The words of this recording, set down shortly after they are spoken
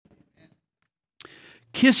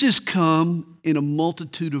Kisses come in a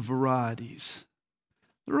multitude of varieties.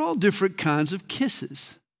 They're all different kinds of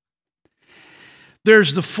kisses.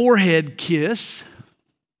 There's the forehead kiss,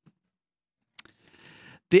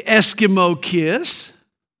 the Eskimo kiss,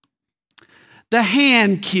 the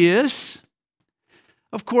hand kiss,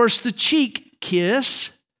 of course, the cheek kiss.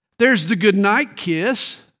 There's the goodnight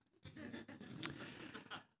kiss,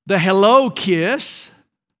 the hello kiss.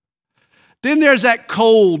 Then there's that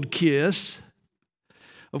cold kiss.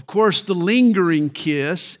 Of course, the lingering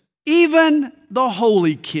kiss, even the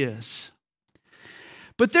holy kiss.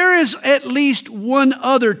 But there is at least one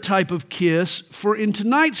other type of kiss, for in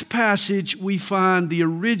tonight's passage we find the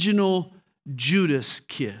original Judas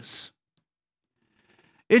kiss.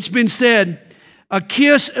 It's been said, a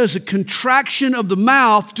kiss is a contraction of the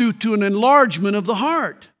mouth due to an enlargement of the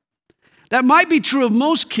heart. That might be true of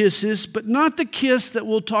most kisses, but not the kiss that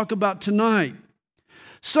we'll talk about tonight.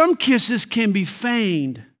 Some kisses can be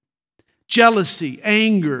feigned. Jealousy,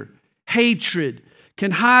 anger, hatred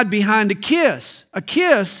can hide behind a kiss. A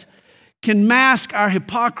kiss can mask our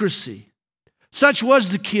hypocrisy. Such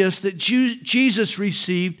was the kiss that Jesus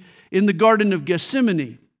received in the Garden of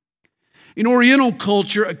Gethsemane. In Oriental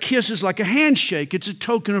culture, a kiss is like a handshake. It's a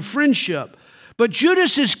token of friendship. But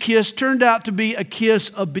Judas's kiss turned out to be a kiss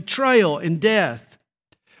of betrayal and death.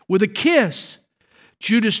 With a kiss,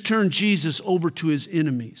 Judas turned Jesus over to his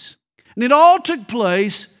enemies. And it all took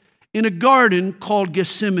place in a garden called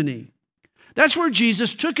Gethsemane. That's where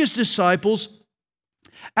Jesus took his disciples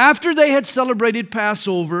after they had celebrated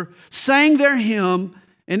Passover, sang their hymn,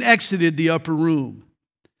 and exited the upper room.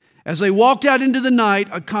 As they walked out into the night,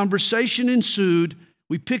 a conversation ensued.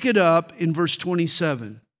 We pick it up in verse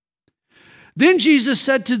 27. Then Jesus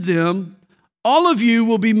said to them, "All of you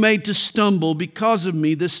will be made to stumble because of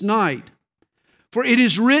me this night. For it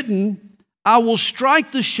is written, I will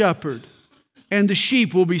strike the shepherd, and the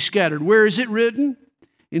sheep will be scattered." Where is it written?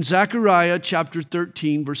 In Zechariah chapter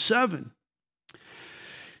 13, verse 7.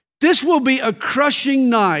 This will be a crushing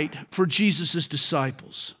night for Jesus'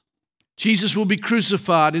 disciples. Jesus will be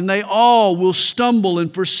crucified, and they all will stumble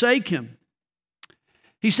and forsake him.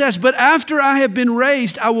 He says, "But after I have been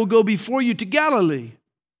raised, I will go before you to Galilee."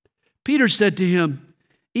 Peter said to him,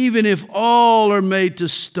 "Even if all are made to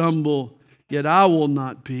stumble, yet I will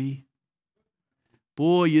not be."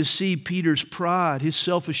 Boy, you see Peter's pride, his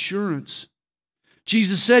self-assurance.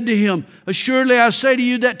 Jesus said to him, "Assuredly I say to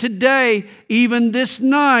you that today, even this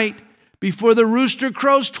night, before the rooster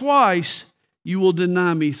crows twice, you will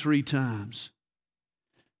deny me 3 times.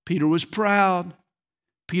 Peter was proud.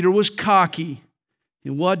 Peter was cocky.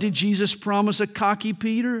 And what did Jesus promise a cocky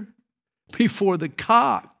Peter? Before the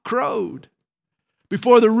cock crowed,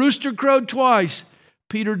 before the rooster crowed twice,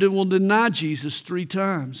 Peter will deny Jesus 3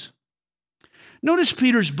 times. Notice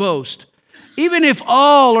Peter's boast. Even if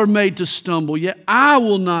all are made to stumble, yet I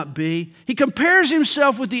will not be. He compares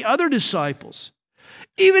himself with the other disciples.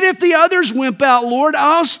 Even if the others wimp out, Lord,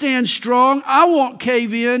 I'll stand strong. I won't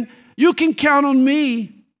cave in. You can count on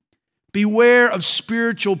me. Beware of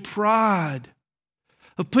spiritual pride,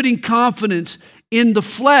 of putting confidence in the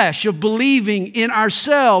flesh, of believing in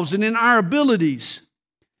ourselves and in our abilities.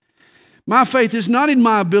 My faith is not in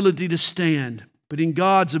my ability to stand, but in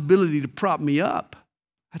God's ability to prop me up.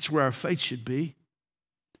 That's where our faith should be.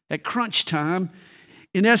 At crunch time,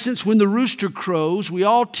 in essence, when the rooster crows, we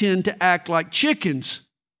all tend to act like chickens.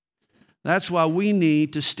 That's why we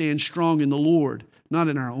need to stand strong in the Lord, not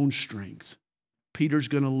in our own strength. Peter's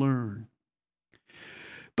going to learn.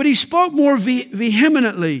 But he spoke more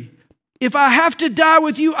vehemently. "If I have to die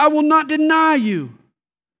with you, I will not deny you."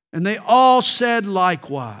 And they all said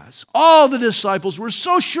likewise. All the disciples were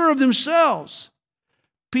so sure of themselves.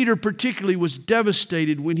 Peter particularly was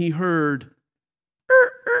devastated when he heard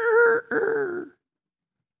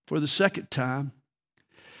for the second time.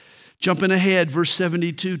 Jumping ahead, verse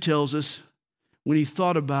 72 tells us, when he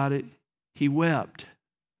thought about it, he wept.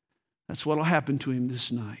 That's what will happen to him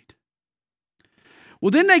this night.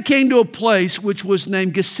 Well, then they came to a place which was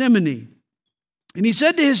named Gethsemane. And he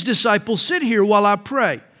said to his disciples, "Sit here while I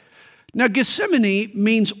pray." Now, Gethsemane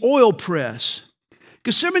means oil press.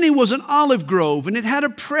 Gethsemane was an olive grove, and it had a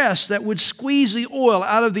press that would squeeze the oil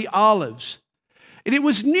out of the olives. And it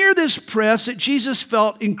was near this press that Jesus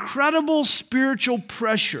felt incredible spiritual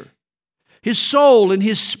pressure. His soul and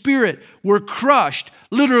his spirit were crushed,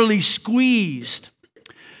 literally squeezed.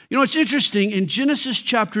 You know, it's interesting. In Genesis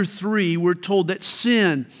chapter 3, we're told that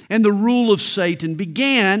sin and the rule of Satan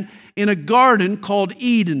began in a garden called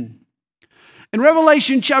Eden. In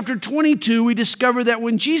Revelation chapter 22, we discover that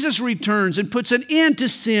when Jesus returns and puts an end to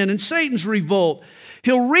sin and Satan's revolt,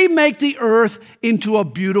 he'll remake the earth into a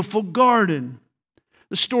beautiful garden.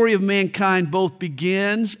 The story of mankind both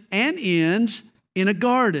begins and ends in a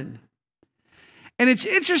garden. And it's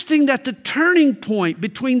interesting that the turning point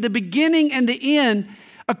between the beginning and the end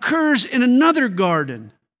occurs in another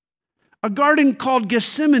garden, a garden called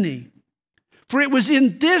Gethsemane. For it was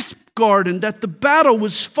in this garden that the battle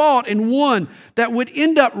was fought and won that would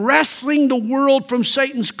end up wresting the world from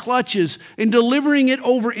Satan's clutches and delivering it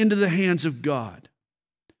over into the hands of God.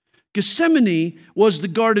 Gethsemane was the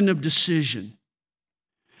garden of decision.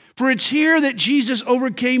 For it's here that Jesus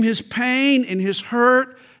overcame his pain and his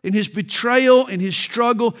hurt and his betrayal and his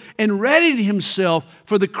struggle and readied himself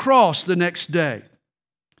for the cross the next day.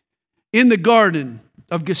 In the garden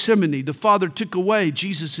of Gethsemane, the Father took away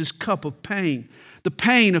Jesus' cup of pain, the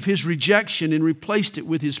pain of his rejection, and replaced it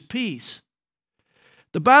with his peace.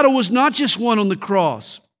 The battle was not just won on the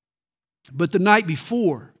cross, but the night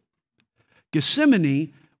before.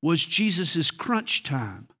 Gethsemane was Jesus' crunch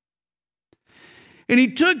time. And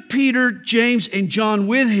he took Peter, James, and John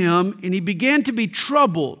with him, and he began to be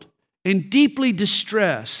troubled and deeply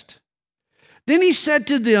distressed. Then he said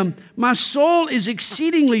to them, "My soul is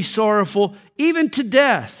exceedingly sorrowful, even to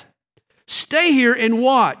death. Stay here and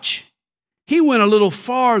watch." He went a little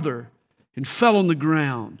farther and fell on the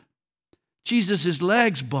ground. Jesus'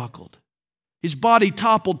 legs buckled. His body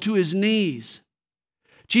toppled to his knees.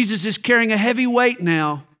 Jesus is carrying a heavy weight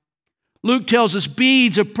now. Luke tells us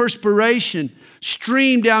beads of perspiration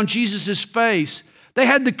streamed down Jesus' face. They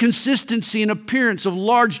had the consistency and appearance of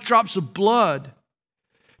large drops of blood.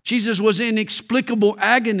 Jesus was in inexplicable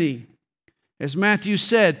agony. As Matthew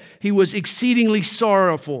said, he was exceedingly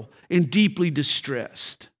sorrowful and deeply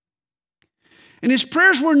distressed. And his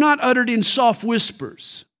prayers were not uttered in soft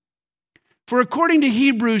whispers. For according to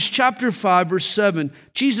Hebrews chapter 5, verse 7,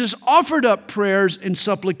 Jesus offered up prayers and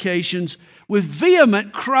supplications with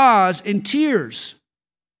vehement cries and tears.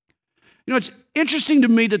 You know, it's interesting to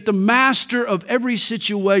me that the master of every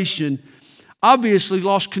situation obviously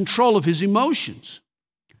lost control of his emotions.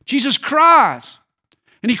 Jesus cries,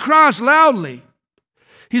 and he cries loudly.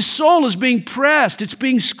 His soul is being pressed, it's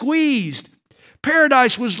being squeezed.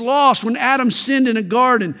 Paradise was lost when Adam sinned in a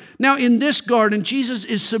garden. Now in this garden, Jesus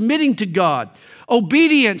is submitting to God.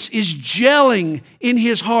 Obedience is gelling in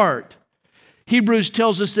his heart. Hebrews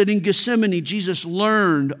tells us that in Gethsemane, Jesus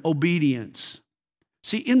learned obedience.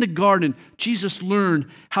 See, in the garden, Jesus learned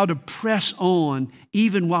how to press on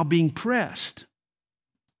even while being pressed.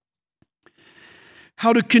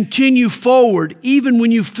 How to continue forward even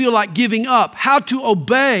when you feel like giving up. How to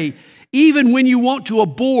obey even when you want to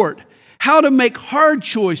abort. How to make hard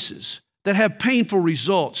choices that have painful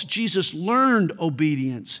results. Jesus learned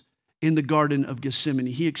obedience in the Garden of Gethsemane.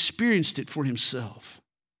 He experienced it for himself.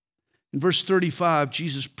 In verse 35,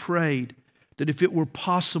 Jesus prayed that if it were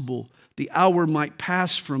possible, the hour might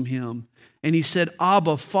pass from him. And he said,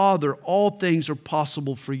 "Abba, Father, all things are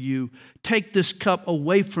possible for you. Take this cup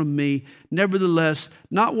away from me. Nevertheless,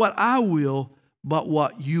 not what I will, but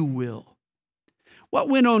what you will." What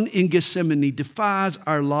went on in Gethsemane defies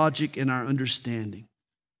our logic and our understanding.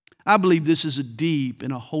 I believe this is a deep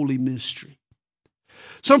and a holy mystery.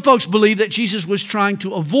 Some folks believe that Jesus was trying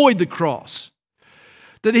to avoid the cross,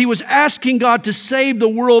 that he was asking God to save the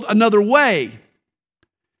world another way.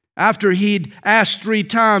 After he'd asked 3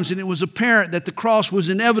 times and it was apparent that the cross was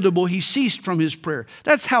inevitable, he ceased from his prayer.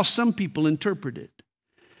 That's how some people interpret it.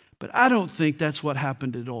 But I don't think that's what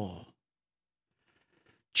happened at all.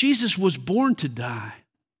 Jesus was born to die.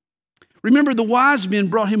 Remember, the wise men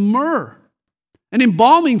brought him myrrh, an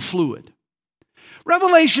embalming fluid.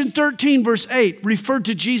 Revelation 13, verse 8, referred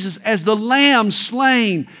to Jesus as the Lamb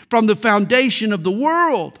slain from the foundation of the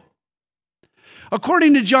world.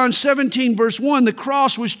 According to John 17, verse 1, the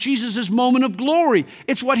cross was Jesus' moment of glory.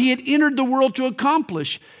 It's what he had entered the world to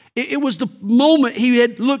accomplish. It was the moment he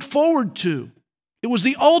had looked forward to. It was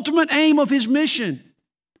the ultimate aim of his mission.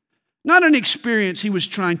 Not an experience he was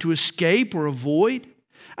trying to escape or avoid.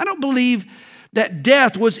 I don't believe that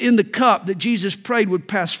death was in the cup that Jesus prayed would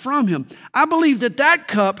pass from him. I believe that that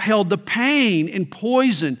cup held the pain and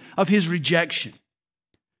poison of his rejection.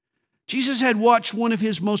 Jesus had watched one of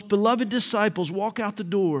his most beloved disciples walk out the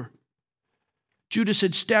door. Judas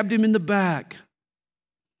had stabbed him in the back.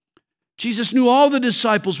 Jesus knew all the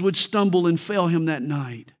disciples would stumble and fail him that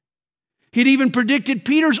night. He'd even predicted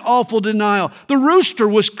Peter's awful denial. The rooster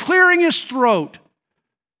was clearing his throat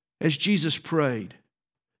as Jesus prayed.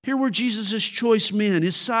 Here were Jesus' choice men,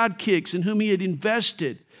 his sidekicks in whom he had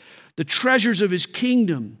invested, the treasures of his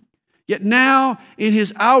kingdom. Yet now, in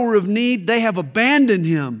his hour of need, they have abandoned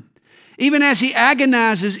him. Even as he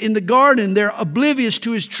agonizes in the garden, they're oblivious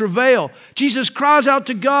to his travail. Jesus cries out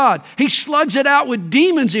to God. He slugs it out with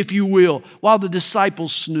demons, if you will, while the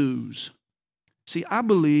disciples snooze. See, I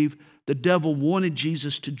believe the devil wanted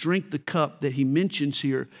Jesus to drink the cup that he mentions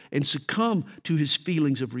here and succumb to his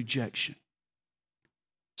feelings of rejection.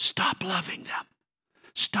 Stop loving them.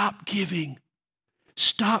 Stop giving.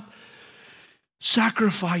 Stop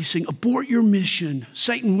sacrificing. Abort your mission.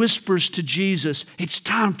 Satan whispers to Jesus, it's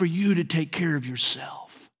time for you to take care of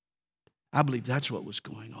yourself. I believe that's what was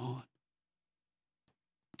going on.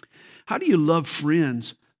 How do you love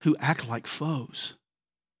friends who act like foes?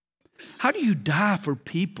 How do you die for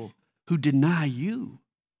people who deny you?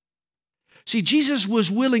 See, Jesus was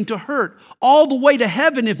willing to hurt all the way to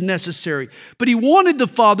heaven if necessary, but he wanted the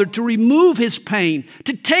Father to remove his pain,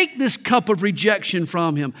 to take this cup of rejection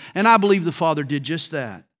from him. And I believe the Father did just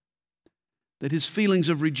that his feelings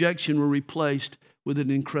of rejection were replaced with an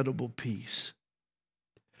incredible peace.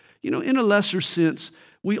 You know, in a lesser sense,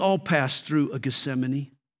 we all pass through a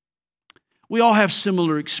Gethsemane. We all have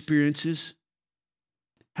similar experiences.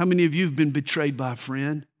 How many of you have been betrayed by a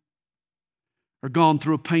friend? Or gone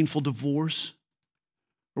through a painful divorce,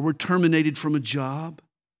 or were terminated from a job?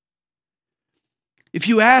 If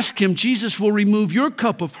you ask him, Jesus will remove your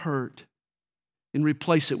cup of hurt and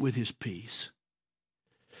replace it with his peace.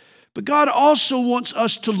 But God also wants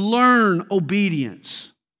us to learn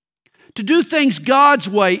obedience, to do things God's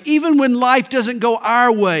way, even when life doesn't go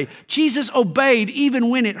our way. Jesus obeyed even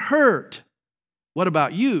when it hurt. What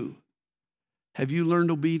about you? Have you learned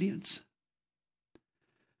obedience?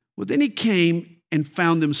 Well, then he came and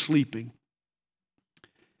found them sleeping.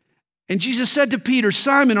 And Jesus said to Peter,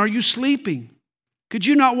 Simon, are you sleeping? Could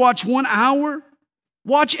you not watch 1 hour?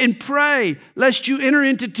 Watch and pray, lest you enter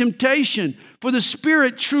into temptation. For the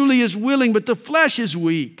spirit truly is willing, but the flesh is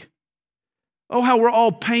weak. Oh, how we're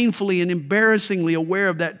all painfully and embarrassingly aware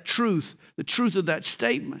of that truth, the truth of that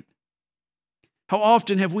statement. How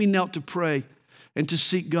often have we knelt to pray and to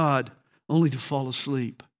seek God only to fall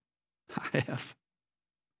asleep? I have.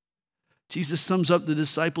 Jesus sums up the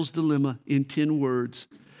disciples' dilemma in 10 words.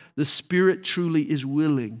 The spirit truly is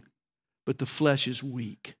willing, but the flesh is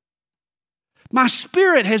weak. My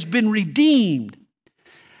spirit has been redeemed.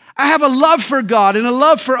 I have a love for God and a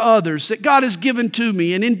love for others that God has given to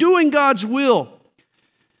me. And in doing God's will,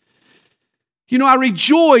 I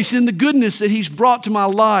rejoice in the goodness that he's brought to my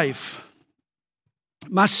life.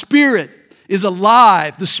 My spirit is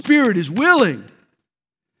alive. The spirit is willing.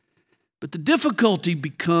 But the difficulty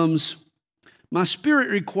becomes my spirit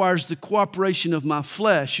requires the cooperation of my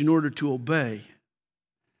flesh in order to obey.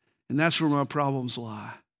 And that's where my problems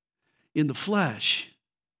lie, in the flesh.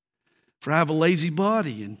 For I have a lazy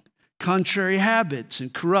body and contrary habits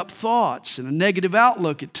and corrupt thoughts and a negative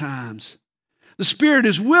outlook at times. The spirit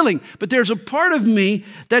is willing, but there's a part of me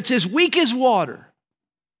that's as weak as water,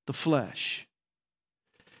 the flesh.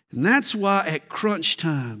 And that's why at crunch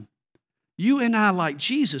time, you and I, like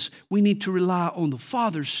Jesus, we need to rely on the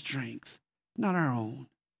Father's strength, not our own.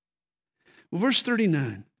 Well, verse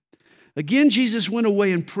 39. Again, Jesus went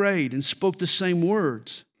away and prayed and spoke the same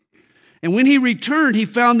words. And when he returned, he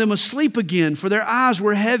found them asleep again, for their eyes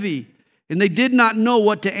were heavy, and they did not know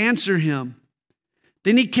what to answer him.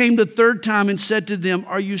 Then he came the third time and said to them,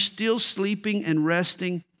 are you still sleeping and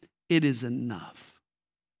resting? It is enough.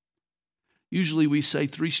 Usually we say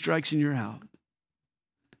 3 strikes and you're out.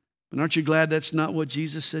 But aren't you glad that's not what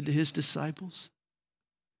Jesus said to his disciples?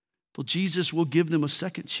 Well, Jesus will give them a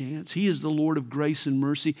second chance. He is the Lord of grace and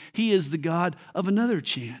mercy. He is the God of another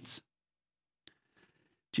chance.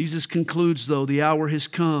 Jesus concludes, though, the hour has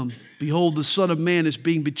come. Behold, the Son of Man is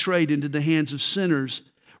being betrayed into the hands of sinners.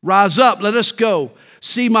 Rise up, let us go.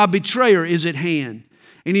 See, my betrayer is at hand.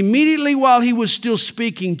 And immediately while he was still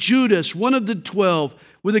speaking, Judas, one of the 12,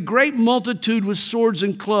 with a great multitude with swords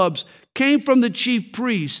and clubs, came from the chief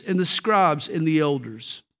priests and the scribes and the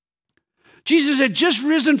elders. Jesus had just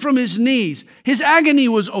risen from his knees. His agony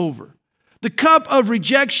was over. The cup of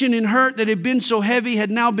rejection and hurt that had been so heavy had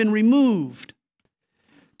now been removed.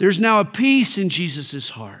 There's now a peace in Jesus'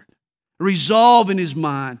 heart, a resolve in his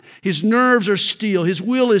mind. His nerves are steel. His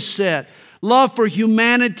will is set. Love for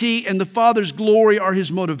humanity and the Father's glory are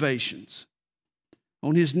his motivations.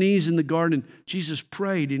 On his knees in the garden, Jesus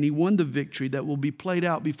prayed, and he won the victory that will be played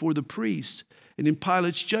out before the priests and in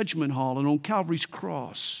Pilate's judgment hall and on Calvary's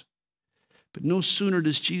cross. But no sooner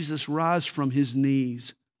does Jesus rise from his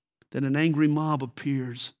knees than an angry mob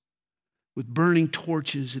appears with burning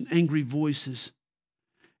torches and angry voices.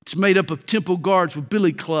 It's made up of temple guards with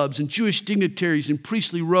billy clubs and Jewish dignitaries in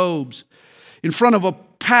priestly robes. In front of the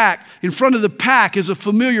pack is a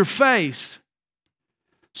familiar face.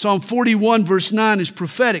 Psalm 41 verse 9 is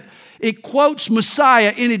prophetic. It quotes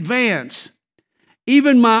Messiah in advance.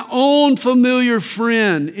 Even my own familiar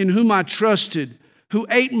friend in whom I trusted, who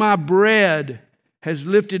ate my bread, has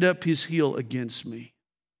lifted up his heel against me.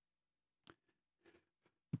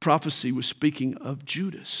 The prophecy was speaking of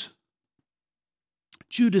Judas.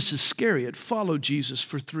 Judas Iscariot followed Jesus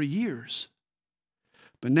for 3 years,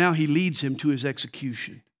 but now he leads him to his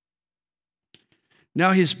execution.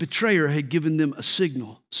 Now his betrayer had given them a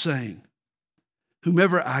signal saying,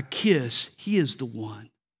 whomever I kiss, he is the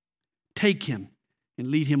one. Take him and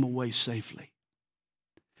lead him away safely.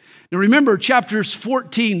 Now remember, chapters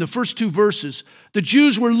 14, the first 2 verses, the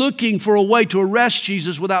Jews were looking for a way to arrest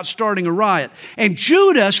Jesus without starting a riot. And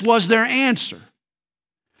Judas was their answer.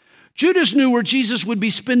 Judas knew where Jesus would be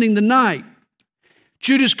spending the night.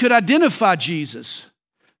 Judas could identify Jesus.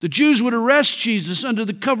 The Jews would arrest Jesus under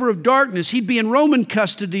the cover of darkness. He'd be in Roman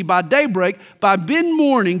custody by daybreak. By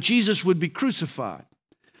mid-morning, Jesus would be crucified.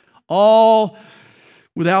 All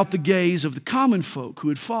without the gaze of the common folk who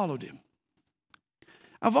had followed him.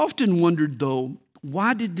 I've often wondered, though,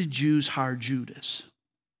 why did the Jews hire Judas?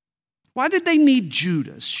 Why did they need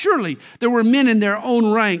Judas? Surely there were men in their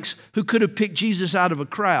own ranks who could have picked Jesus out of a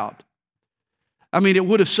crowd. I mean, it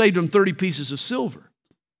would have saved them 30 pieces of silver.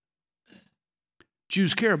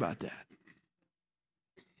 Jews care about that.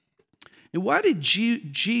 And why did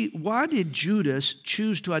Judas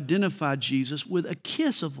choose to identify Jesus with a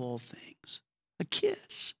kiss of all things? A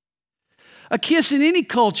kiss. A kiss in any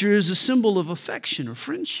culture is a symbol of affection or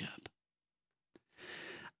friendship.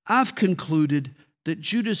 I've concluded that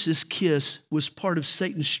Judas's kiss was part of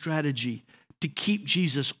Satan's strategy to keep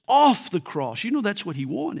Jesus off the cross. You know, that's what he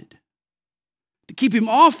wanted. To keep him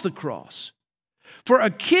off the cross. For a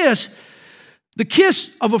kiss, the kiss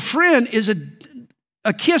of a friend is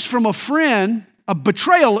a kiss from a friend, a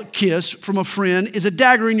betrayal kiss from a friend is a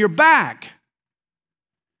dagger in your back.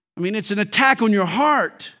 I mean, it's an attack on your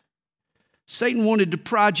heart. Satan wanted to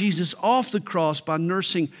pry Jesus off the cross by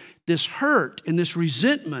nursing this hurt and this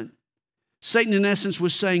resentment. Satan, in essence,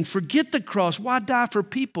 was saying, forget the cross. Why die for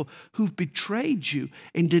people who've betrayed you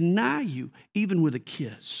and deny you, even with a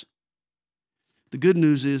kiss? The good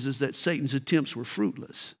news is that Satan's attempts were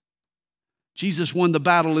fruitless. Jesus won the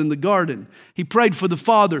battle in the garden. He prayed for the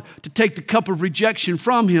Father to take the cup of rejection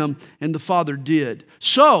from him, and the Father did.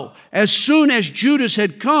 So, as soon as Judas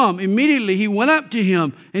had come, immediately he went up to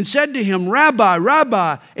him and said to him, Rabbi,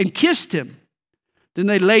 Rabbi, and kissed him. Then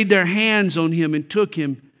they laid their hands on him and took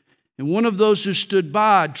him. And one of those who stood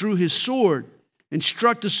by drew his sword and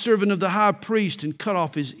struck the servant of the high priest and cut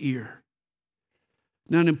off his ear.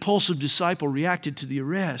 Now an impulsive disciple reacted to the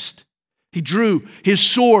arrest. He drew his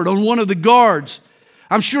sword on one of the guards.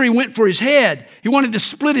 I'm sure he went for his head. He wanted to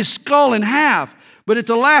split his skull in half. But at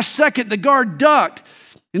the last second, the guard ducked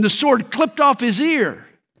and the sword clipped off his ear.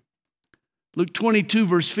 Luke 22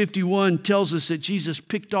 verse 51 tells us that Jesus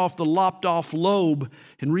picked off the lopped off lobe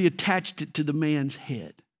and reattached it to the man's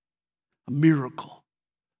head. A miracle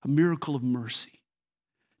of mercy.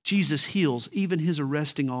 Jesus heals even his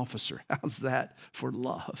arresting officer. How's that for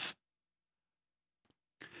love?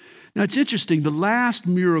 Now it's interesting, the last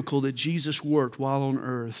miracle that Jesus worked while on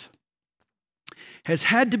earth has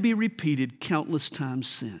had to be repeated countless times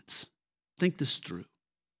since. Think this through.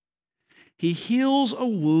 He heals a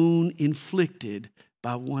wound inflicted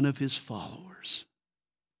by one of his followers.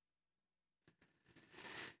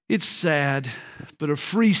 It's sad, but a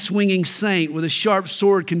free-swinging saint with a sharp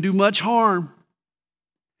sword can do much harm.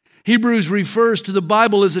 Hebrews refers to the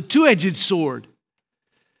Bible as a two-edged sword.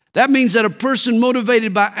 That means that a person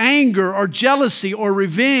motivated by anger or jealousy or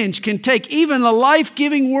revenge can take even the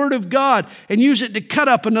life-giving Word of God and use it to cut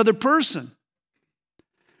up another person.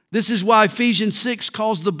 This is why Ephesians 6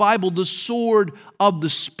 calls the Bible the sword of the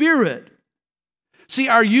Spirit. See,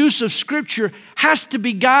 our use of Scripture has to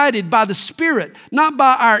be guided by the Spirit, not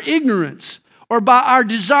by our ignorance or by our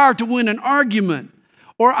desire to win an argument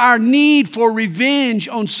or our need for revenge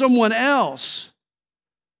on someone else.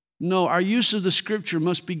 No, our use of the Scripture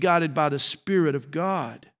must be guided by the Spirit of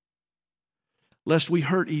God, lest we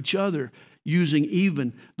hurt each other using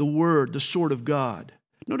even the Word, the sword of God.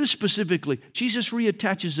 Notice specifically, Jesus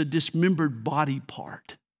reattaches a dismembered body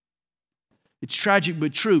part. It's tragic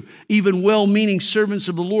but true. Even well-meaning servants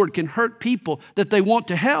of the Lord can hurt people that they want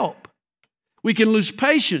to help. We can lose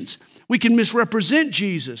patience. We can misrepresent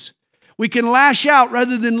Jesus. We can lash out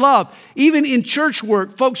rather than love. Even in church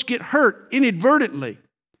work, folks get hurt inadvertently.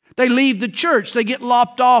 They leave the church. They get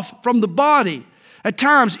lopped off from the body. At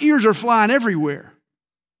times, ears are flying everywhere.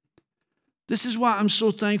 This is why I'm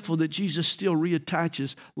so thankful that Jesus still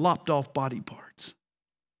reattaches lopped off body parts.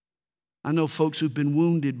 I know folks who've been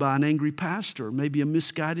wounded by an angry pastor, maybe a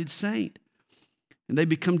misguided saint, and they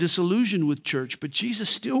become disillusioned with church. But Jesus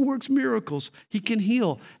still works miracles. He can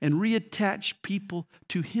heal and reattach people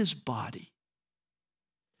to his body.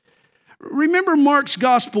 Remember, Mark's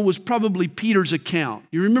gospel was probably Peter's account.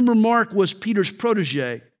 You remember Mark was Peter's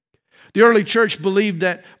protege. The early church believed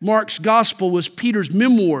that Mark's gospel was Peter's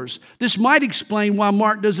memoirs. This might explain why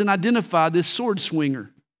Mark doesn't identify this sword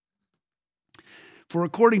swinger. For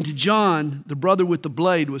according to John, the brother with the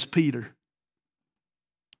blade was Peter.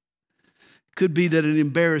 Could be that an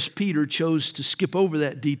embarrassed Peter chose to skip over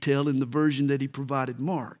that detail in the version that he provided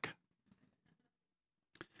Mark.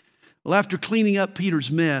 Well, after cleaning up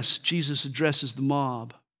Peter's mess, Jesus addresses the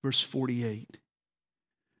mob. Verse 48.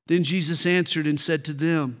 Then Jesus answered and said to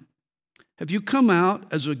them, have you come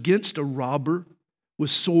out as against a robber with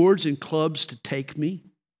swords and clubs to take me?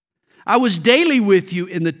 I was daily with you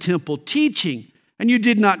in the temple teaching, and you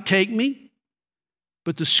did not take me.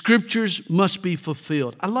 But the scriptures must be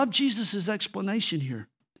fulfilled. I love Jesus' explanation here.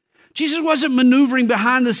 Jesus wasn't maneuvering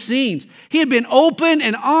behind the scenes. He had been open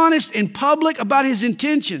and honest in public about his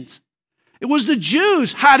intentions. It was the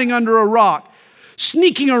Jews hiding under a rock,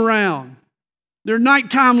 sneaking around. Their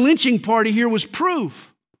nighttime lynching party here was proof.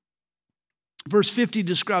 Verse 50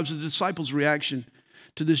 describes the disciples' reaction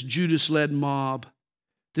to this Judas-led mob.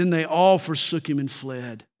 Then they all forsook him and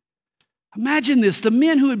fled. Imagine this. The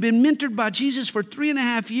men who had been mentored by Jesus for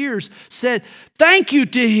 3.5 years said thank you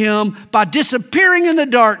to him by disappearing in the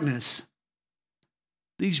darkness.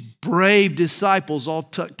 These brave disciples all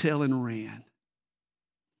tucked tail and ran.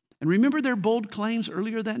 And remember their bold claims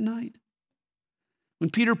earlier that night? When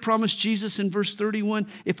Peter promised Jesus in verse 31,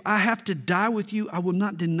 if I have to die with you, I will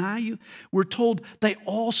not deny you. We're told they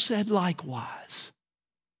all said likewise.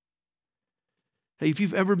 Hey, if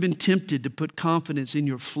you've ever been tempted to put confidence in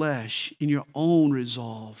your flesh, in your own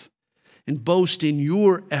resolve, and boast in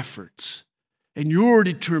your efforts and your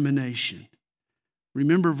determination,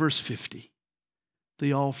 remember verse 50.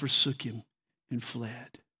 They all forsook him and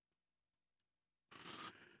fled.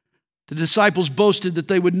 The disciples boasted that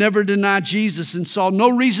they would never deny Jesus and saw no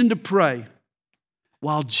reason to pray,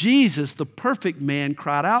 while Jesus, the perfect man,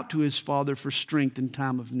 cried out to his Father for strength in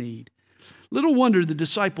time of need. Little wonder the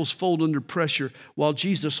disciples fold under pressure while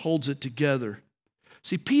Jesus holds it together.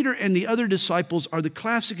 See, Peter and the other disciples are the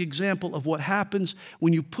classic example of what happens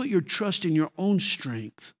when you put your trust in your own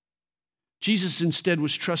strength. Jesus instead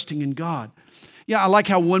was trusting in God. Yeah, I like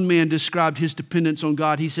how one man described his dependence on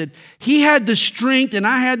God. He said, he had the strength and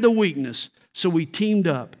I had the weakness, so we teamed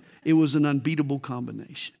up. It was an unbeatable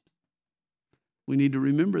combination. We need to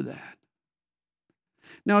remember that.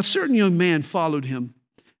 Now, a certain young man followed him,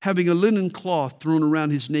 having a linen cloth thrown around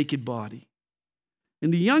his naked body.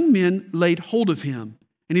 And the young men laid hold of him,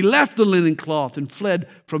 and he left the linen cloth and fled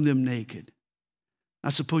from them naked. I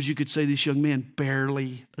suppose you could say this young man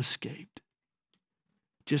barely escaped.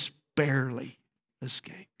 Just barely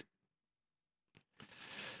escaped.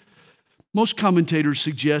 Most commentators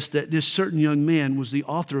suggest that this certain young man was the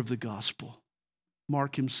author of the gospel,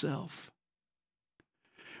 Mark himself.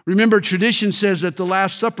 Remember, tradition says that the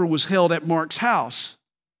Last Supper was held at Mark's house.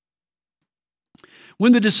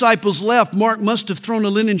 When the disciples left, Mark must have thrown a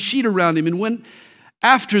linen sheet around him and went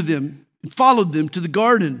after them and followed them to the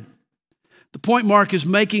garden. The point Mark is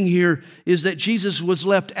making here is that Jesus was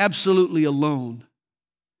left absolutely alone.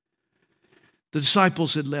 The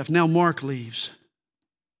disciples had left. Now Mark leaves.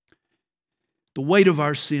 The weight of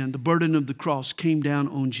our sin, the burden of the cross came down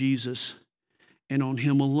on Jesus and on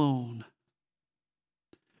him alone.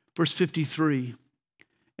 Verse 53,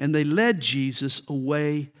 and they led Jesus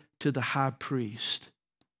away to the high priest.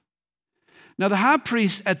 Now the high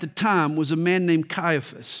priest at the time was a man named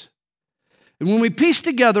Caiaphas. And when we piece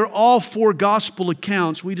together all 4 gospel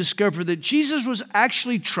accounts, we discover that Jesus was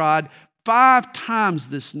actually tried 5 times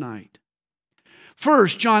this night.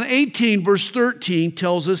 First, John 18, verse 13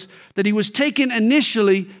 tells us that he was taken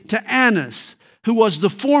initially to Annas, who was the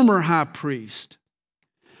former high priest.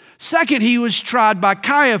 Second, he was tried by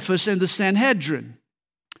Caiaphas and the Sanhedrin.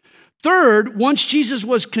 Third, once Jesus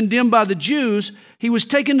was condemned by the Jews, he was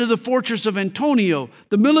taken to the fortress of Antonia,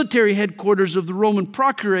 the military headquarters of the Roman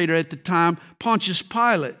procurator at the time, Pontius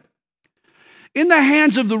Pilate. In the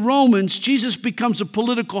hands of the Romans, Jesus becomes a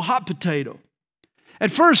political hot potato. At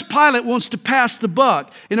first, Pilate wants to pass the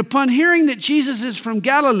buck, and upon hearing that Jesus is from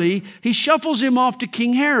Galilee, he shuffles him off to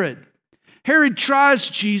King Herod. Herod tries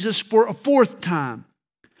Jesus for a 4th time.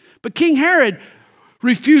 But King Herod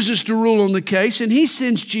refuses to rule on the case, and he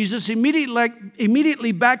sends Jesus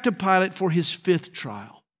immediately back to Pilate for his 5th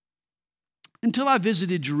trial. Until I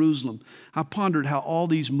visited Jerusalem, I pondered how all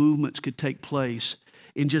these movements could take place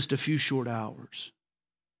in just a few short hours.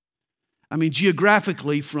 I mean,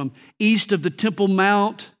 geographically, from east of the Temple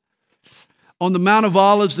Mount, on the Mount of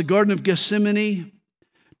Olives, the Garden of Gethsemane,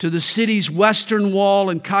 to the city's western wall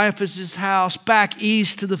and Caiaphas' house, back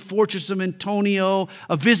east to the fortress of Antonia,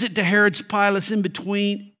 a visit to Herod's palace in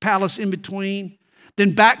between,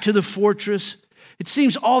 then back to the fortress. It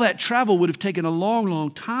seems all that travel would have taken a long,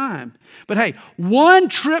 long time. But hey, one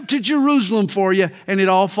trip to Jerusalem for you, and it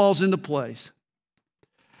all falls into place.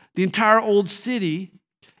 The entire old city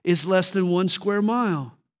is less than 1 square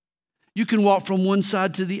mile. You can walk from one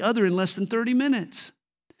side to the other in less than 30 minutes.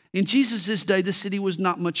 In Jesus' day, the city was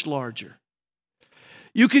not much larger.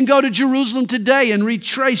 You can go to Jerusalem today and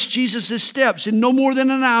retrace Jesus' steps in no more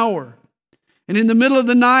than an hour. And in the middle of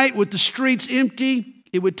the night, with the streets empty,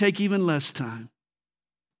 it would take even less time.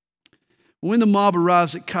 When the mob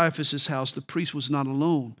arrives at Caiaphas' house, the priest was not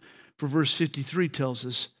alone. For verse 53 tells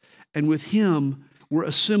us, and with him were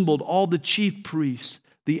assembled all the chief priests,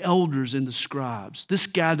 the elders and the scribes. This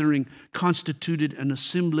gathering constituted an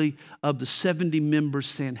assembly of the 70-member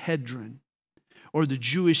Sanhedrin, or the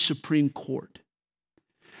Jewish Supreme Court.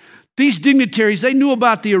 These dignitaries, they knew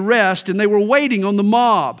about the arrest, and they were waiting on the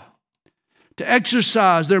mob to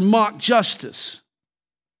exercise their mock justice.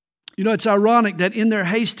 You know, it's ironic that in their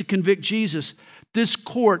haste to convict Jesus, this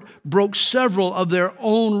court broke several of their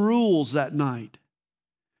own rules that night.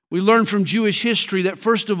 We learn from Jewish history that,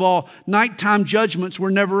 first of all, nighttime judgments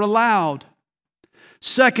were never allowed.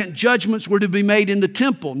 Second, judgments were to be made in the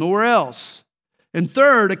temple, nowhere else. And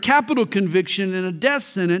third, a capital conviction and a death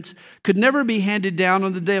sentence could never be handed down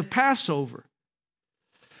on the day of Passover.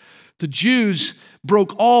 The Jews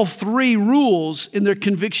broke all 3 rules in their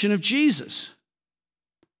conviction of Jesus.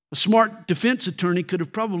 A smart defense attorney could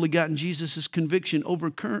have probably gotten Jesus' conviction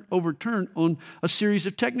overturned on a series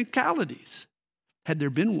of technicalities, had there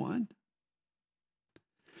been one.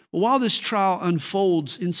 Well, while this trial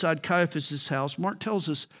unfolds inside Caiaphas' house, Mark tells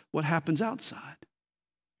us what happens outside.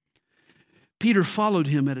 Peter followed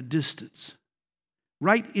him at a distance,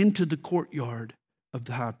 right into the courtyard of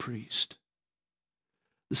the high priest.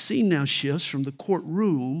 The scene now shifts from the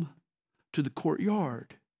courtroom to the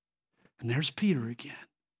courtyard. And there's Peter again.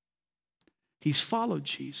 He's followed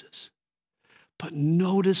Jesus. But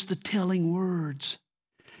notice the telling words.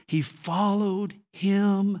 He followed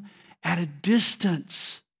him at a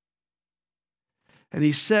distance. And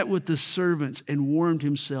he sat with the servants and warmed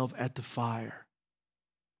himself at the fire.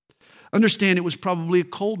 Understand, it was probably a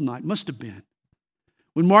cold night, must have been.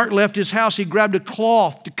 When Mark left his house, he grabbed a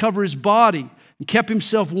cloth to cover his body and kept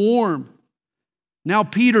himself warm. Now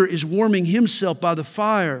Peter is warming himself by the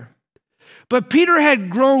fire. But Peter had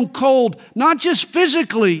grown cold, not just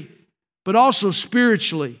physically, but also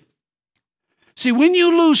spiritually. See, when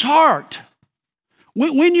you lose heart,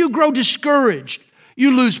 when you grow discouraged,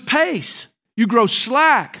 you lose pace, you grow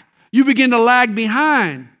slack, you begin to lag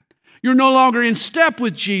behind. You're no longer in step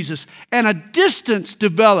with Jesus, and a distance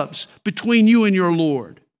develops between you and your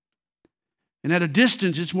Lord. And at a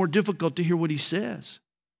distance, it's more difficult to hear what he says.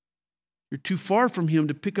 You're too far from him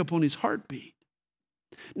to pick up on his heartbeat.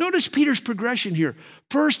 Notice Peter's progression here.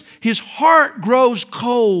 First, his heart grows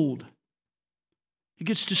cold. He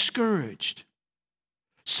gets discouraged.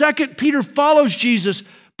 Second, Peter follows Jesus,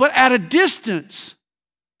 but at a distance.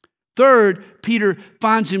 Third, Peter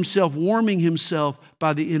finds himself warming himself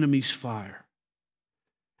by the enemy's fire.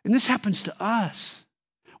 And this happens to us.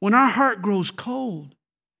 When our heart grows cold,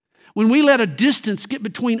 when we let a distance get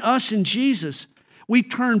between us and Jesus, we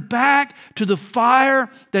turn back to the fire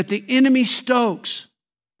that the enemy stokes.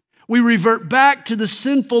 We revert back to the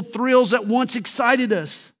sinful thrills that once excited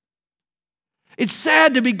us. It's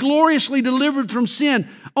sad to be gloriously delivered from sin,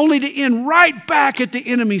 only to end right back at the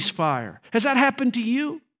enemy's fire. Has that happened to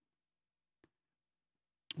you?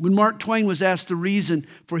 When Mark Twain was asked the reason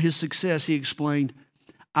for his success, he explained,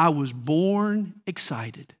 "I was born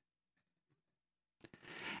excited."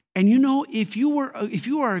 And you know, if you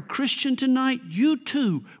are a Christian tonight, you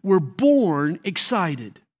too were born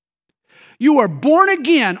excited. You are born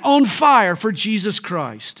again on fire for Jesus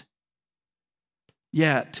Christ.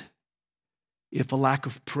 Yet, if a lack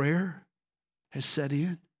of prayer has set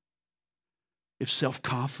in, if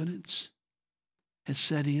self-confidence has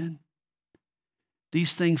set in,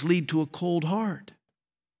 these things lead to a cold heart,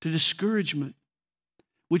 to discouragement,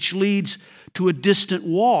 which leads to a distant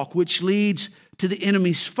walk, which leads to the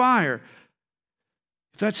enemy's fire.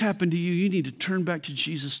 If that's happened to you, you need to turn back to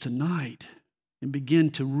Jesus tonight and begin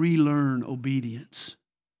to relearn obedience.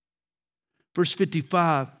 Verse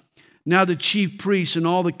 55, now the chief priests and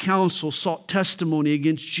all the council sought testimony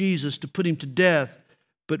against Jesus to put him to death,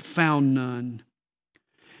 but found none.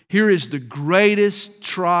 Here is the greatest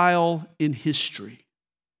trial in history.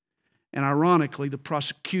 And ironically, the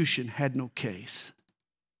prosecution had no case.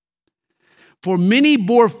 For many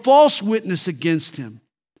bore false witness against him,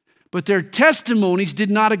 but their testimonies did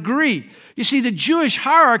not agree. You see, the Jewish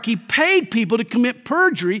hierarchy paid people to commit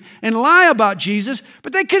perjury and lie about Jesus,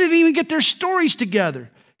 but they couldn't even get their stories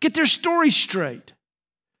together, get their stories straight.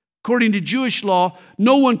 According to Jewish law,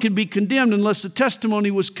 no one could be condemned unless the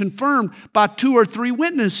testimony was confirmed by 2 or 3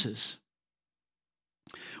 witnesses.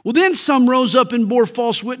 Well, then some rose up and bore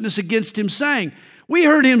false witness against him, saying, "We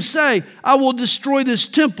heard him say, 'I will destroy this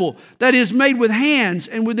temple that is made with hands,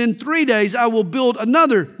 and within 3 days I will build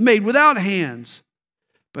another made without hands.'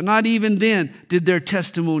 But not even then did their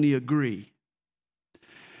testimony agree."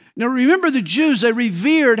 Now remember, the Jews, they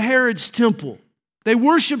revered Herod's temple. They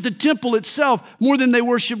worshiped the temple itself more than they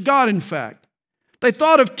worshiped God, in fact. They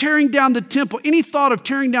thought of tearing down the temple. Any thought of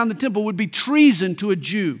tearing down the temple would be treason to a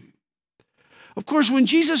Jew. Of course, when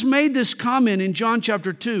Jesus made this comment in John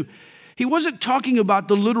chapter 2, he wasn't talking about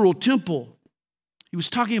the literal temple. He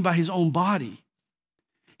was talking about his own body.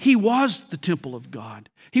 He was the temple of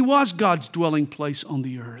God. He was God's dwelling place on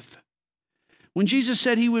the earth. When Jesus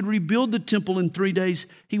said he would rebuild the temple in 3 days,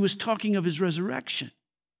 he was talking of his resurrection.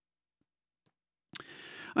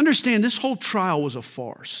 Understand, this whole trial was a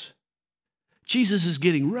farce. Jesus is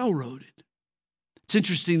getting railroaded. It's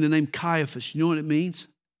interesting, the name Caiaphas, you know what it means?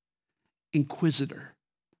 Inquisitor.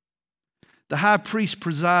 The high priest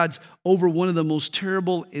presides over one of the most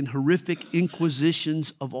terrible and horrific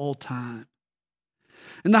inquisitions of all time.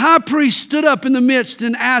 And the high priest stood up in the midst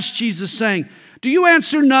and asked Jesus, saying, "Do you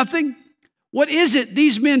answer nothing? What is it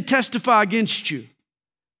these men testify against you?"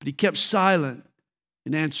 But he kept silent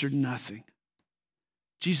and answered nothing.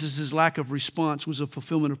 Jesus' lack of response was a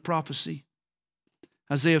fulfillment of prophecy.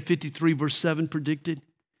 Isaiah 53 verse 7 predicted,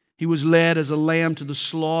 "He was led as a lamb to the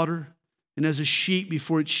slaughter, and as a sheep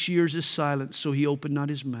before its shears is silent, so he opened not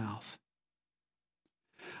his mouth."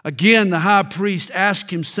 Again, the high priest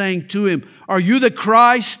asked him, saying to him, "Are you the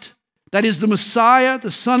Christ, that is the Messiah,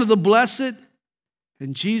 the Son of the Blessed?"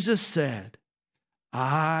 And Jesus said,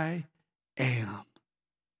 "I am."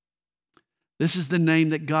 This is the name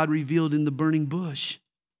that God revealed in the burning bush,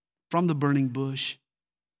 from the burning bush.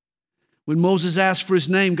 When Moses asked for his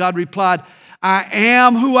name, God replied, "I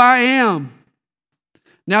am who I am."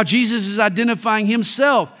 Now Jesus is identifying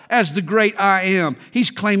himself as the great I am. He's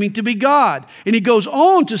claiming to be God. And he goes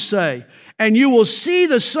on to say, "And you will see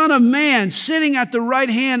the Son of Man sitting at the right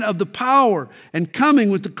hand of the power and coming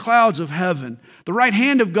with the clouds of heaven." The right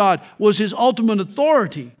hand of God was his ultimate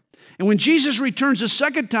authority. And when Jesus returns a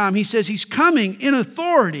second time, he says he's coming in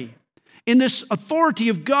authority, in this authority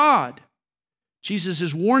of God. Jesus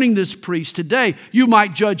is warning this priest, today you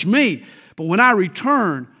might judge me, but when I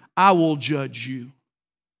return, I will judge you.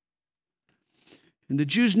 And the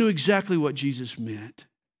Jews knew exactly what Jesus meant.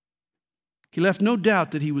 He left no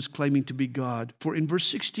doubt that he was claiming to be God. For in verse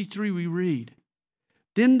 63 we read,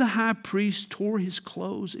 "Then the high priest tore his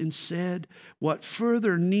clothes and said, 'What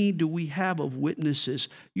further need do we have of witnesses?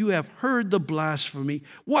 You have heard the blasphemy.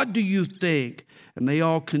 What do you think?' And they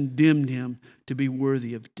all condemned him to be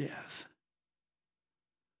worthy of death."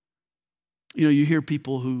 You know, you hear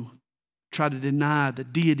people who try to deny the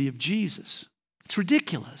deity of Jesus. It's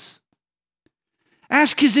ridiculous.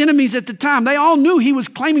 Ask his enemies at the time. They all knew he was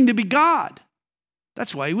claiming to be God.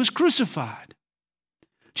 That's why he was crucified.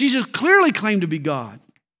 Jesus clearly claimed to be God,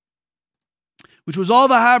 which was all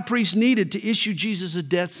the high priest needed to issue Jesus a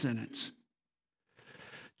death sentence.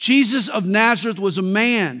 Jesus of Nazareth was a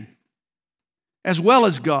man as well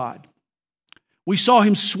as God. We saw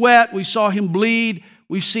him sweat, we saw him bleed,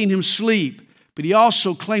 we've seen him sleep, but he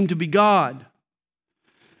also claimed to be God.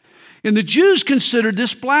 And the Jews considered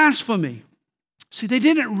this blasphemy. See, they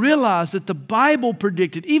didn't realize that the Bible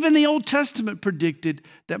predicted, even the Old Testament predicted,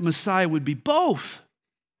 that Messiah would be both,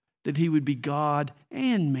 that he would be God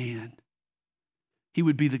and man. He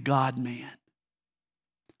would be the God-man.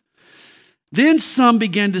 Then some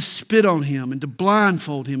began to spit on him and to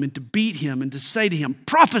blindfold him and to beat him and to say to him,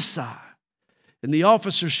 "Prophesy." And the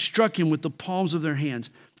officers struck him with the palms of their hands.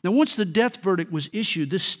 Now, once the death verdict was issued,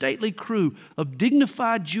 this stately crew of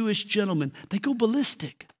dignified Jewish gentlemen, they go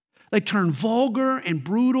ballistic. They turn vulgar and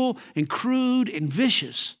brutal and crude and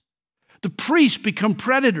vicious. The priests become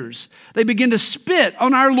predators. They begin to spit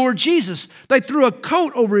on our Lord Jesus. They threw a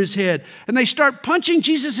coat over his head and they start punching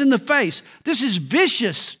Jesus in the face. This is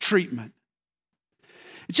vicious treatment.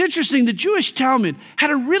 It's interesting, the Jewish Talmud had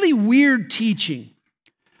a really weird teaching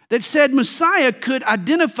that said Messiah could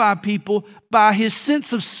identify people by his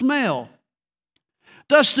sense of smell.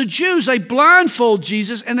 Thus the Jews, they blindfold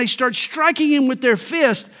Jesus and they start striking him with their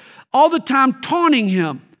fists, all the time taunting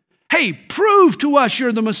him. Hey, prove to us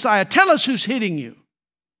you're the Messiah. Tell us who's hitting you.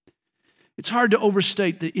 It's hard to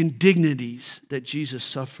overstate the indignities that Jesus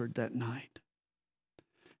suffered that night.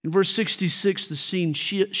 In verse 66, the scene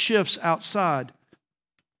shifts outside.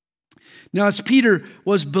 Now, as Peter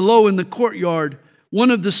was below in the courtyard,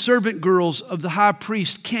 one of the servant girls of the high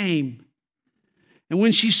priest came. And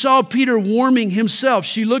when she saw Peter warming himself,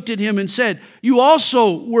 she looked at him and said, "You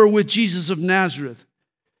also were with Jesus of Nazareth."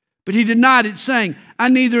 But he denied it, saying, "I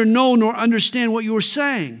neither know nor understand what you are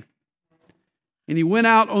saying." And he went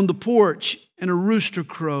out on the porch, and a rooster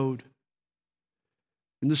crowed.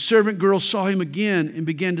 And the servant girl saw him again and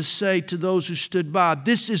began to say to those who stood by,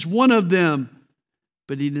 "This is one of them."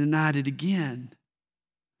 But he denied it again.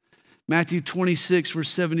 Matthew 26, verse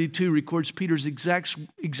 72 records Peter's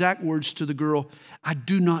exact words to the girl, "I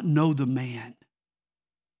do not know the man."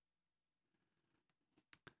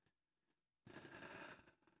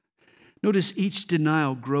 Notice each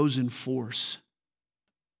denial grows in force.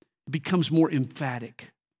 It becomes more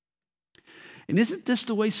emphatic. And isn't this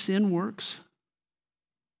the way sin works?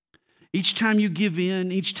 Each time you give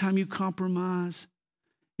in, each time you compromise,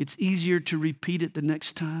 it's easier to repeat it the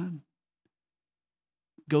next time.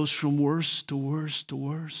 It goes from worse to worse to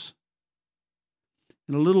worse.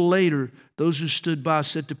 And a little later, those who stood by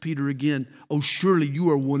said to Peter again, "Oh, surely you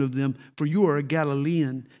are one of them, for you are a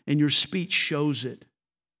Galilean, and your speech shows it."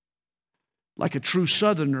 Like a true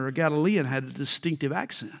Southerner, a Galilean had a distinctive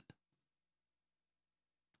accent.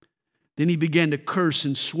 Then he began to curse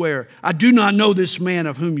and swear, "I do not know this man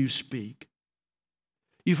of whom you speak."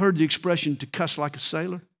 You've heard the expression to cuss like a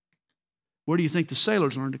sailor. Where do you think the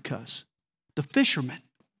sailors learned to cuss? The fishermen.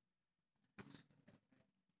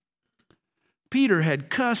 Peter had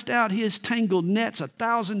cussed out his tangled nets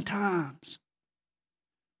 1,000 times.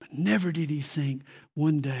 But never did he think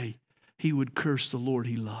one day he would curse the Lord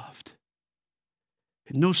he loved.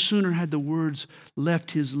 And no sooner had the words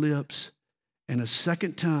left his lips, and a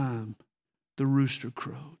second time the rooster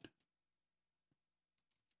crowed.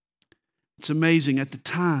 It's amazing. At the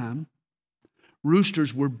time,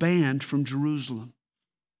 roosters were banned from Jerusalem.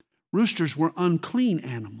 Roosters were unclean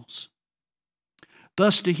animals.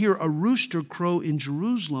 Thus, to hear a rooster crow in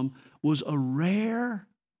Jerusalem was a rare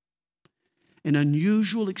and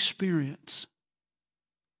unusual experience.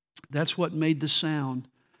 That's what made the sound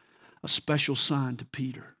a special sign to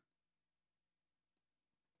Peter.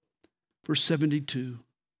 Verse 72.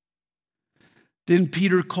 Then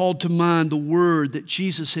Peter called to mind the word that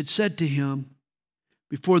Jesus had said to him,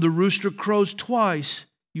 "Before the rooster crows twice,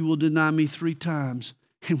 you will deny me 3 times.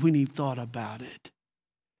 And when he thought about it,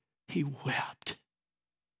 he wept.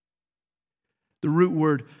 The root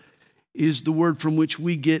word is the word from which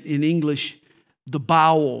we get in English the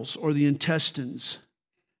bowels or the intestines.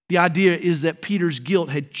 The idea is that Peter's guilt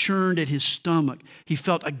had churned at his stomach. He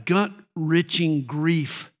felt a gut-wrenching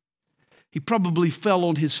grief. He probably fell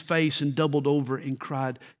on his face and doubled over and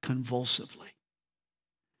cried convulsively.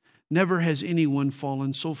 Never has anyone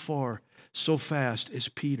fallen so far, so fast as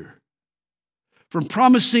Peter. From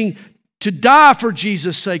promising to die for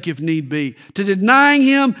Jesus' sake if need be, to denying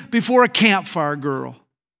him before a campfire girl.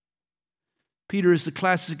 Peter is the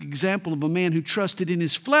classic example of a man who trusted in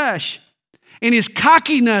his flesh. In his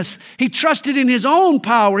cockiness, he trusted in his own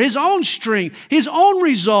power, his own strength, his own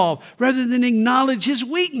resolve, rather than acknowledge his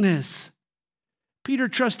weakness. Peter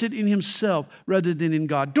trusted in himself rather than in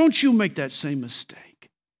God. Don't you make that same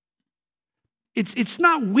mistake. It's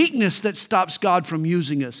not weakness that stops God from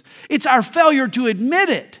using us. It's our failure to admit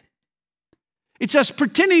it. It's us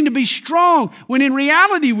pretending to be strong when in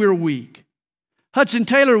reality we're weak. Hudson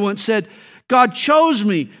Taylor once said, "God chose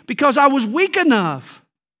me because I was weak enough.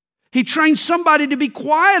 He trains somebody to be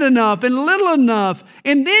quiet enough and little enough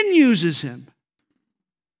and then uses him."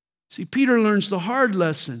 See, Peter learns the hard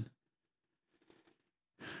lesson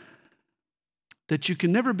that you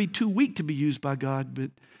can never be too weak to be used by God, but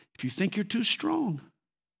if you think you're too strong,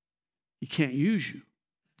 He can't use you.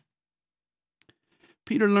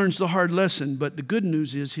 Peter learns the hard lesson, but the good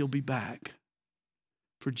news is he'll be back,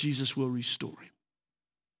 for Jesus will restore him.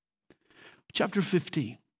 Chapter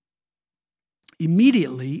 15.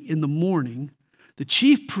 Immediately in the morning, the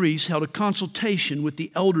chief priests held a consultation with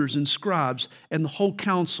the elders and scribes and the whole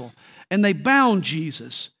council, and they bound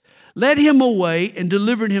Jesus, led him away, and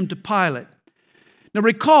delivered him to Pilate. Now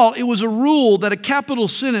recall, it was a rule that a capital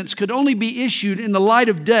sentence could only be issued in the light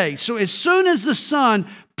of day. So as soon as the sun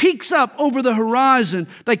peaks up over the horizon,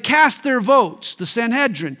 they cast their votes, the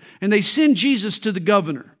Sanhedrin, and they send Jesus to the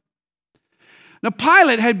governor. Now,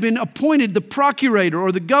 Pilate had been appointed the procurator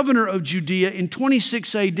or the governor of Judea in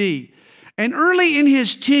 26 AD. And early in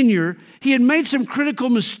his tenure, he had made some critical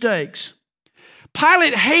mistakes.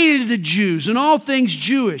 Pilate hated the Jews and all things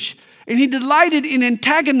Jewish, and he delighted in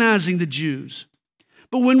antagonizing the Jews.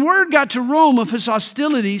 But when word got to Rome of his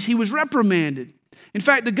hostilities, he was reprimanded. In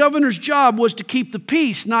fact, the governor's job was to keep the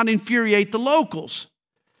peace, not infuriate the locals.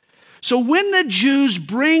 So when the Jews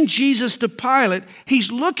bring Jesus to Pilate,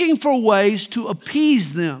 he's looking for ways to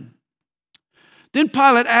appease them. Then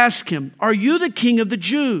Pilate asked him, "Are you the king of the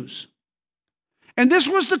Jews?" And this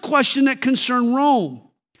was the question that concerned Rome.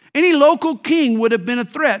 Any local king would have been a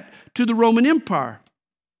threat to the Roman Empire.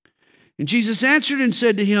 And Jesus answered and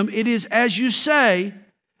said to him, "It is as you say."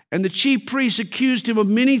 And the chief priests accused him of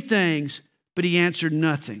many things, but he answered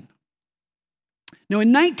nothing. Now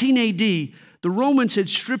in 19 AD, the Romans had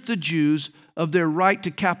stripped the Jews of their right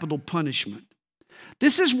to capital punishment.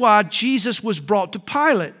 This is why Jesus was brought to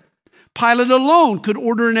Pilate. Pilate alone could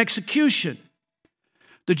order an execution.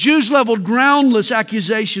 The Jews leveled groundless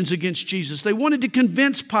accusations against Jesus. They wanted to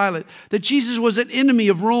convince Pilate that Jesus was an enemy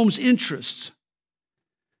of Rome's interests.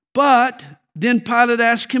 But then Pilate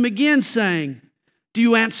asked him again, saying, "Do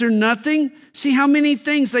you answer nothing? See how many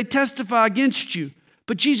things they testify against you."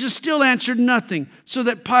 But Jesus still answered nothing, so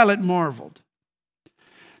that Pilate marveled.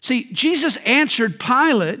 See, Jesus answered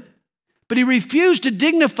Pilate, but he refused to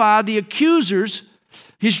dignify the accusers,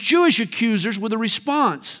 his Jewish accusers, with a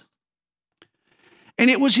response. And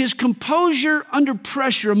it was his composure under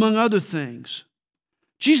pressure, among other things.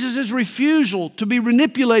 Jesus' refusal to be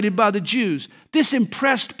manipulated by the Jews. This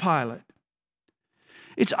impressed Pilate.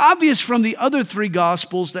 It's obvious from the other three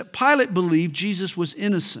Gospels that Pilate believed Jesus was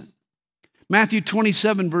innocent. Matthew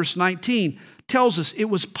 27, verse 19, tells us it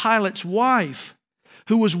was Pilate's wife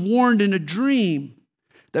who was warned in a dream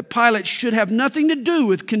that Pilate should have nothing to do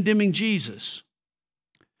with condemning Jesus.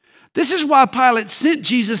 This is why Pilate sent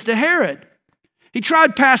Jesus to Herod. He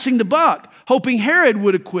tried passing the buck, hoping Herod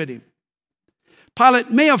would acquit him.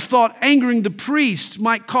 Pilate may have thought angering the priests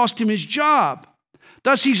might cost him his job.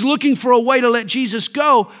 Thus, he's looking for a way to let Jesus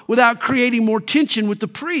go without creating more tension with the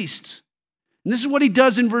priests. And this is what he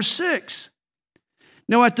does in verse 6.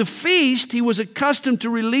 Now, at the feast, he was accustomed to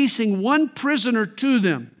releasing one prisoner to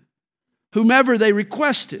them, whomever they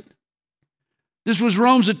requested. This was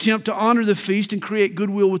Rome's attempt to honor the feast and create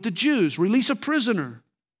goodwill with the Jews. Release a prisoner.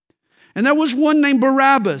 And there was one named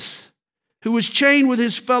Barabbas, who was chained with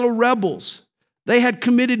his fellow rebels. They had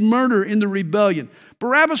committed murder in the rebellion.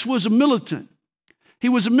 Barabbas was a militant. He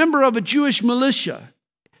was a member of a Jewish militia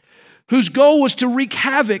whose goal was to wreak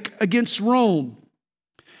havoc against Rome.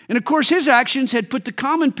 And of course, his actions had put the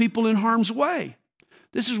common people in harm's way.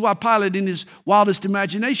 This is why Pilate, in his wildest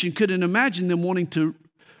imagination, couldn't imagine them wanting to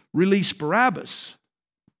release Barabbas.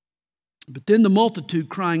 But then the multitude,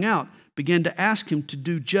 crying out, began to ask him to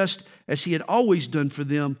do just as he had always done for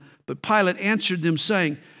them. But Pilate answered them,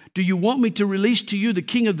 saying, "Do you want me to release to you the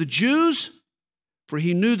king of the Jews?" For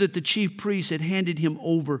he knew that the chief priests had handed him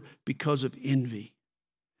over because of envy.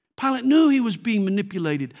 Pilate knew he was being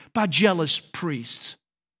manipulated by jealous priests.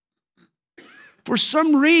 For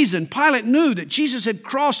some reason, Pilate knew that Jesus had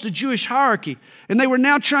crossed the Jewish hierarchy, and they were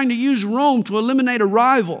now trying to use Rome to eliminate a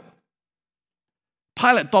rival.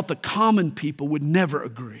 Pilate thought the common people would never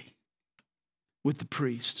agree with the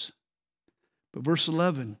priests. But verse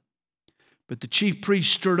 11, but the chief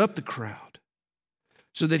priests stirred up the crowd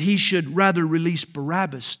so that he should rather release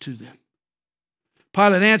Barabbas to them.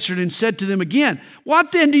 Pilate answered and said to them again,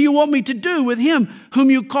 "What then do you want me to do with him whom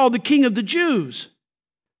you call the king of the Jews?"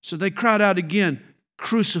 So they cried out again,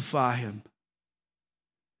 "Crucify him."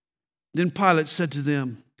 Then Pilate said to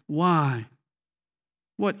them, "Why?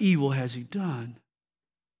 What evil has he done?"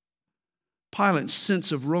 Pilate's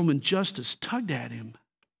sense of Roman justice tugged at him.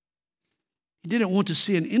 He didn't want to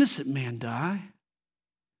see an innocent man die.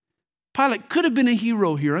 Pilate could have been a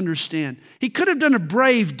hero here, understand. He could have done a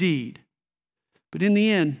brave deed. But in the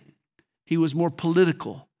end, he was more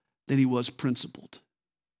political than he was principled.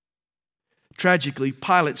 Tragically,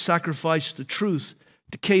 Pilate sacrificed the truth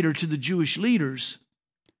to cater to the Jewish leaders.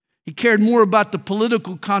 He cared more about the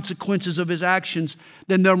political consequences of his actions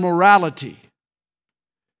than their morality.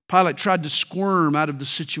 Pilate tried to squirm out of the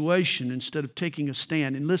situation instead of taking a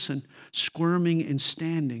stand. And listen, squirming and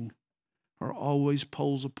standing are always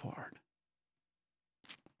poles apart.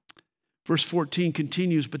 Verse 14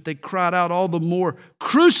 continues, but they cried out all the more,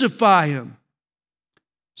 "Crucify him!"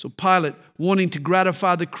 So Pilate, wanting to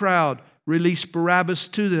gratify the crowd, released Barabbas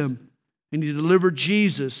to them, and he delivered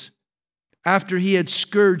Jesus after he had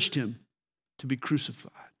scourged him to be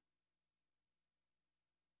crucified.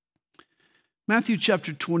 Matthew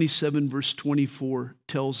chapter 27, verse 24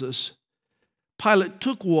 tells us, Pilate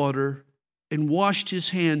took water and washed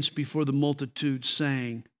his hands before the multitude,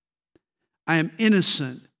 saying, I am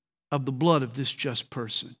innocent of the blood of this just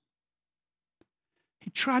person. He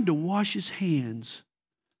tried to wash his hands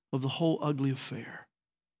of the whole ugly affair.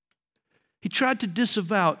 He tried to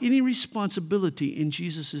disavow any responsibility in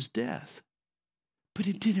Jesus' death, but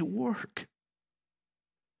it didn't work.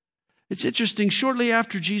 It's interesting, shortly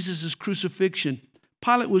after Jesus' crucifixion,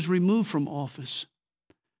 Pilate was removed from office.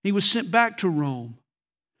 He was sent back to Rome.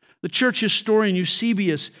 The church historian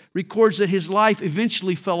Eusebius records that his life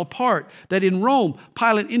eventually fell apart, that in Rome,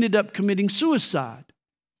 Pilate ended up committing suicide.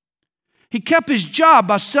 He kept his job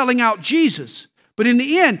by selling out Jesus, but in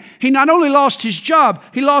the end, he not only lost his job,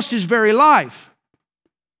 he lost his very life.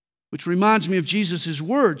 Which reminds me of Jesus'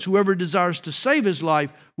 words, whoever desires to save his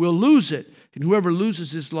life will lose it, and whoever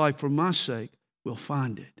loses his life for my sake will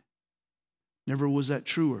find it. Never was that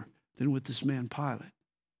truer than with this man Pilate.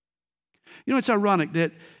 You know, it's ironic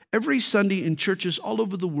that every Sunday in churches all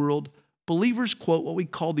over the world, believers quote what we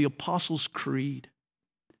call the Apostles' Creed.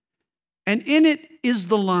 And in it is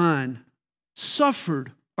the line,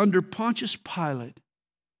 suffered under Pontius Pilate,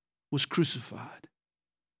 was crucified.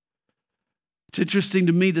 It's interesting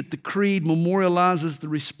to me that the creed memorializes the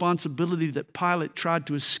responsibility that Pilate tried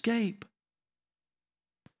to escape.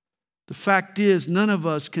 The fact is, none of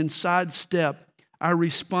us can sidestep our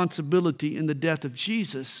responsibility in the death of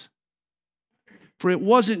Jesus. For it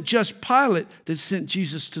wasn't just Pilate that sent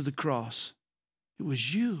Jesus to the cross. It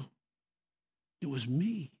was you. It was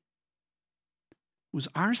me. It was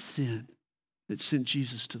our sin that sent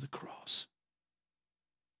Jesus to the cross.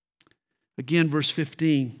 Again, verse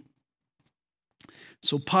 15.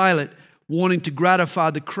 So Pilate, wanting to gratify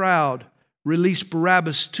the crowd, released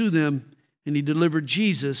Barabbas to them, and he delivered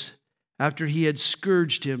Jesus after he had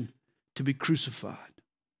scourged him to be crucified.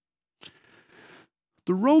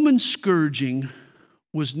 The Roman scourging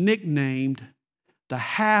was nicknamed the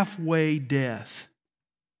halfway death.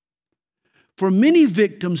 For many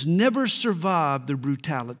victims never survived the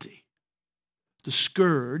brutality. The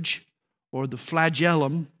scourge, or the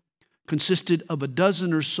flagellum, consisted of a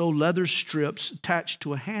dozen or so leather strips attached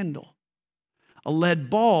to a handle. A lead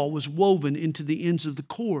ball was woven into the ends of the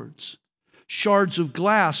cords. Shards of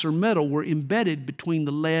glass or metal were embedded between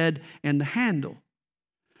the lead and the handle.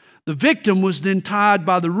 The victim was then tied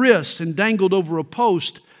by the wrists and dangled over a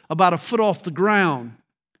post about a foot off the ground.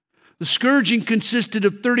 The scourging consisted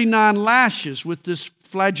of 39 lashes with this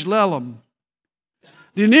flagellum.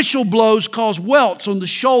 The initial blows caused welts on the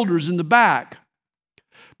shoulders and the back.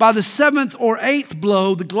 By the 7th or 8th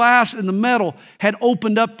blow, the glass and the metal had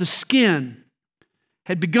opened up the skin,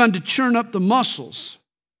 had begun to churn up the muscles.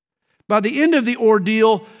 By the end of the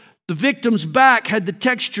ordeal, the victim's back had the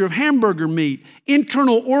texture of hamburger meat.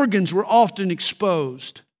 Internal organs were often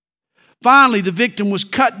exposed. Finally, the victim was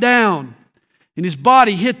cut down, and his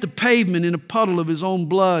body hit the pavement in a puddle of his own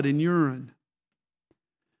blood and urine.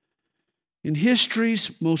 In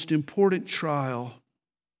history's most important trial,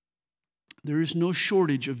 there is no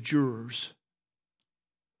shortage of jurors.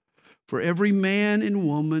 For every man and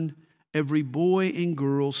woman, every boy and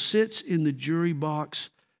girl sits in the jury box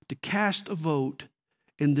to cast a vote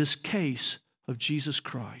in this case of Jesus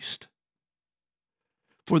Christ.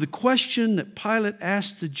 For the question that Pilate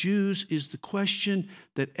asked the Jews is the question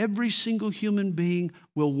that every single human being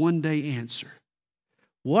will one day answer.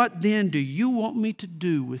 What then do you want me to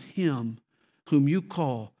do with him whom you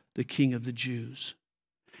call the King of the Jews?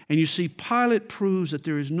 And you see, Pilate proves that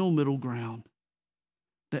there is no middle ground,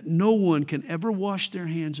 that no one can ever wash their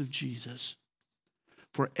hands of Jesus.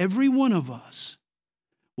 For every one of us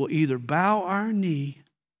will either bow our knee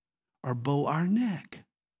or bow our neck.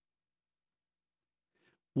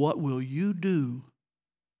 What will you do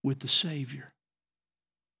with the Savior?